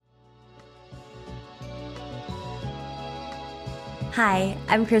Hi,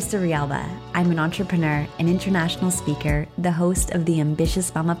 I'm Krista Rialba. I'm an entrepreneur, an international speaker, the host of the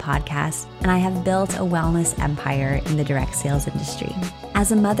Ambitious Mama podcast, and I have built a wellness empire in the direct sales industry.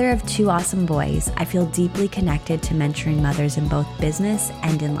 As a mother of 2 awesome boys, I feel deeply connected to mentoring mothers in both business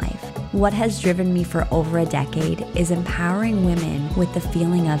and in life. What has driven me for over a decade is empowering women with the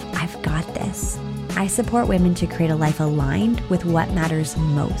feeling of, I've got this. I support women to create a life aligned with what matters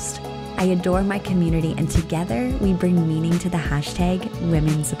most. I adore my community, and together we bring meaning to the hashtag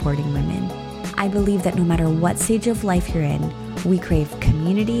Women Supporting Women. I believe that no matter what stage of life you're in, we crave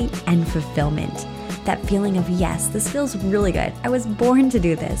community and fulfillment. That feeling of, yes, this feels really good. I was born to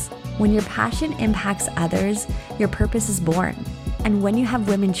do this. When your passion impacts others, your purpose is born. And when you have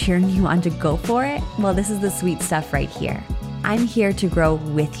women cheering you on to go for it, well, this is the sweet stuff right here. I'm here to grow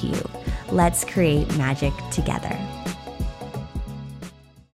with you. Let's create magic together.